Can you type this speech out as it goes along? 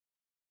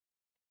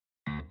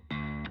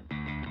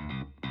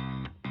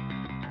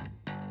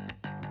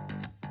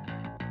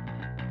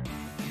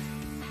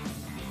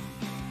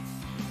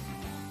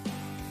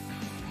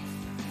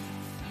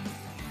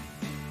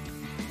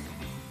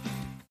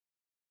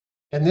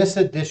In this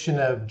edition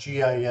of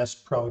GIS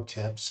Pro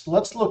Tips,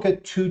 let's look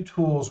at two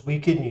tools we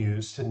can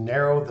use to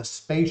narrow the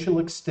spatial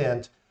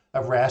extent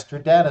of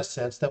raster data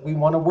sets that we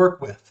want to work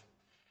with.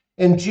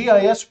 In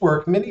GIS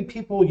work, many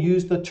people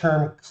use the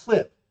term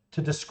clip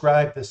to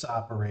describe this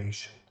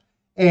operation.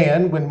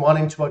 And when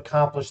wanting to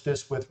accomplish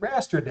this with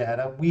raster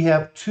data, we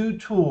have two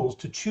tools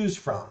to choose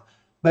from,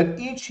 but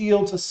each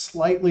yields a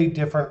slightly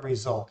different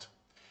result.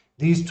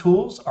 These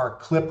tools are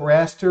Clip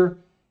Raster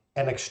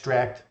and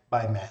Extract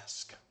by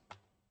Mask.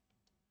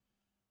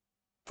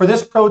 For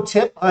this pro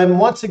tip, I'm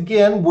once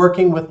again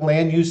working with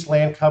land use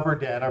land cover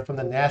data from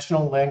the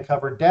National Land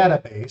Cover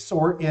Database,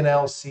 or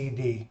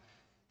NLCD.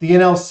 The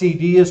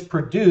NLCD is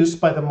produced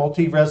by the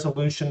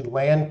Multi-Resolution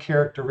Land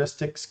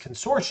Characteristics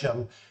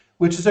Consortium,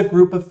 which is a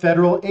group of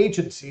federal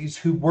agencies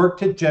who work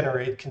to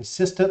generate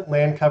consistent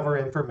land cover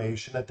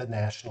information at the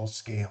national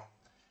scale.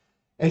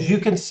 As you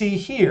can see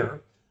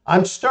here,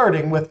 I'm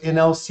starting with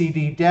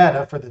NLCD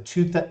data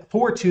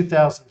for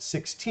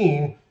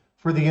 2016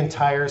 for the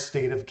entire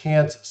state of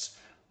Kansas.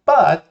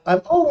 But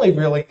I'm only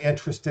really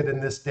interested in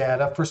this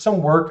data for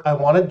some work I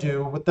want to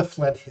do with the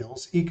Flint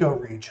Hills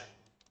ecoregion.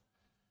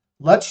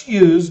 Let's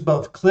use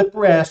both Clip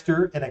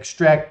Raster and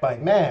Extract by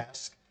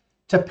Mask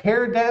to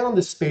pare down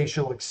the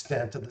spatial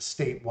extent of the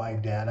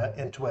statewide data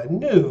into a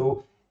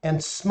new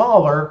and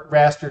smaller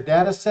raster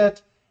data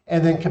set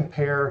and then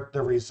compare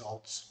the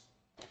results.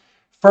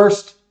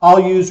 First, I'll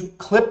use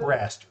Clip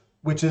Raster,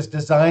 which is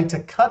designed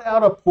to cut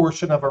out a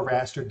portion of a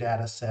raster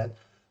data set,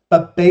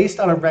 but based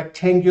on a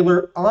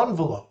rectangular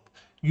envelope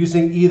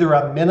using either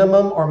a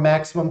minimum or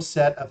maximum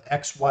set of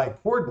XY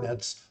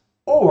coordinates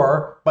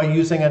or by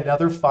using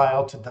another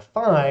file to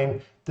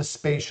define the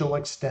spatial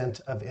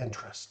extent of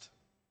interest.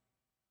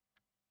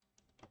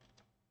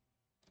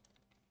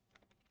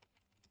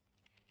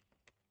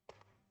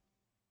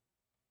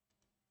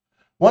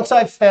 Once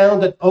I've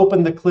found and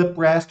opened the Clip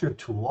Raster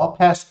tool, I'll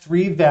pass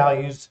three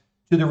values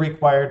to the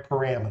required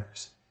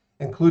parameters,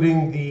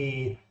 including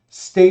the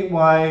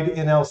statewide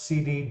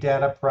NLCD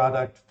data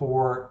product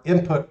for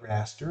input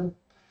raster,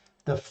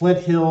 the Flint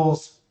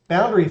Hills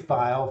boundary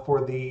file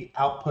for the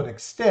output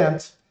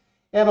extent,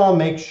 and I'll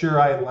make sure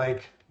I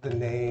like the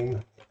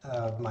name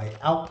of my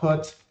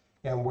output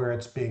and where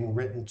it's being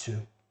written to.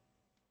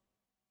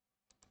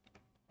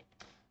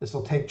 This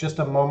will take just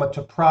a moment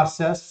to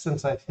process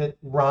since I've hit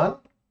run.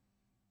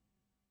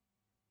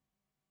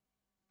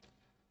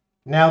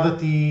 Now that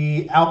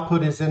the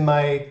output is in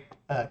my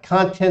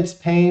contents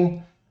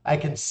pane, I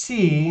can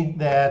see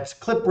that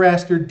Clip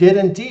Raster did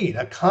indeed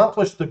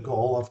accomplish the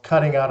goal of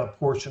cutting out a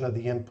portion of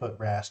the input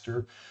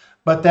raster,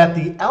 but that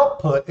the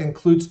output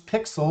includes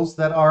pixels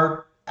that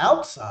are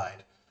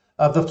outside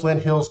of the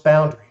Flint Hills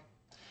boundary.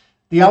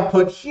 The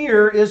output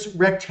here is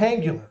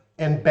rectangular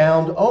and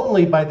bound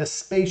only by the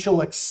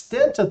spatial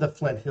extent of the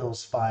Flint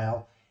Hills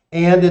file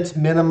and its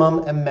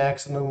minimum and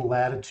maximum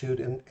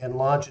latitude and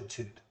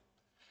longitude.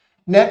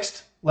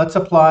 Next, let's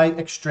apply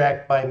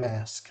Extract by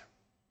Mask.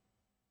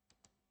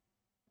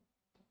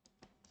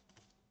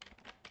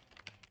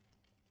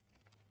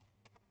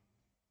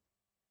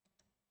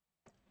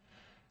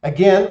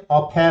 Again,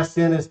 I'll pass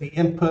in as the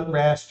input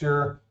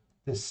raster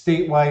the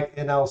statewide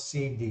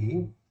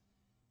NLCD.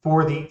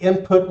 For the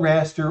input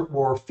raster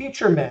or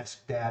feature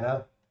mask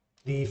data,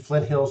 the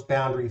Flint Hills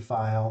boundary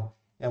file.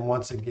 And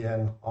once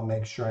again, I'll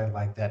make sure I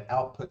like that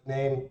output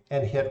name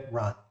and hit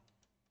run.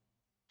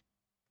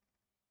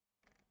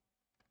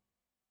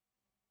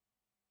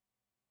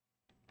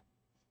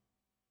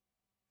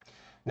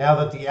 Now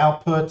that the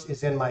output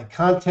is in my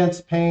contents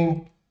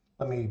pane,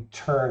 let me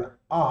turn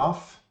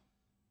off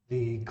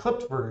the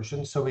clipped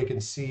version so we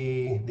can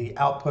see the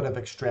output of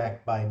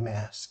Extract by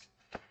Mask.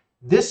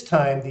 This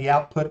time the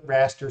output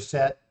raster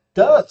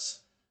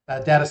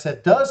data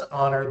set does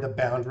honor the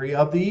boundary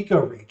of the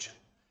ecoregion.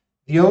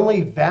 The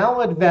only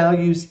valid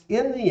values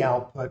in the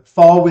output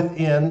fall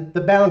within the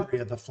boundary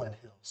of the Flint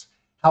Hills.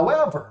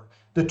 However,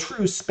 the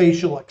true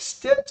spatial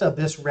extent of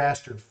this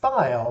raster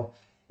file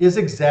is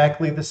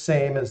exactly the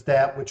same as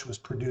that which was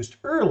produced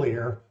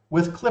earlier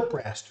with Clip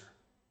Raster.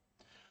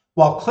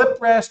 While Clip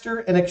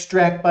Raster and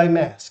Extract by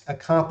Mask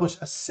accomplish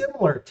a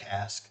similar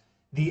task,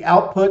 the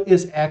output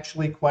is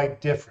actually quite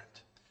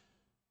different.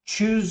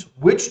 Choose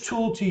which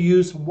tool to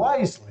use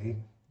wisely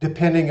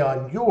depending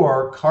on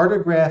your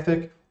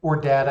cartographic or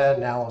data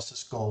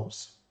analysis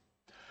goals.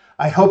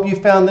 I hope you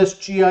found this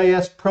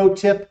GIS Pro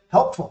Tip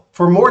helpful.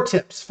 For more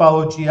tips,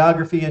 follow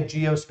Geography and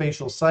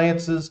Geospatial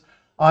Sciences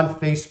on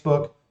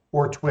Facebook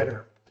or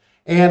Twitter.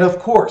 And of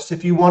course,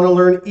 if you want to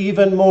learn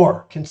even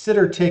more,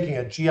 consider taking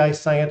a GI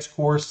Science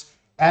course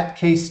at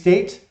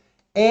K-State,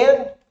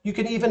 and you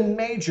can even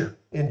major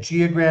in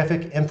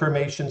Geographic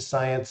Information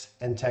Science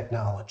and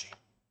Technology.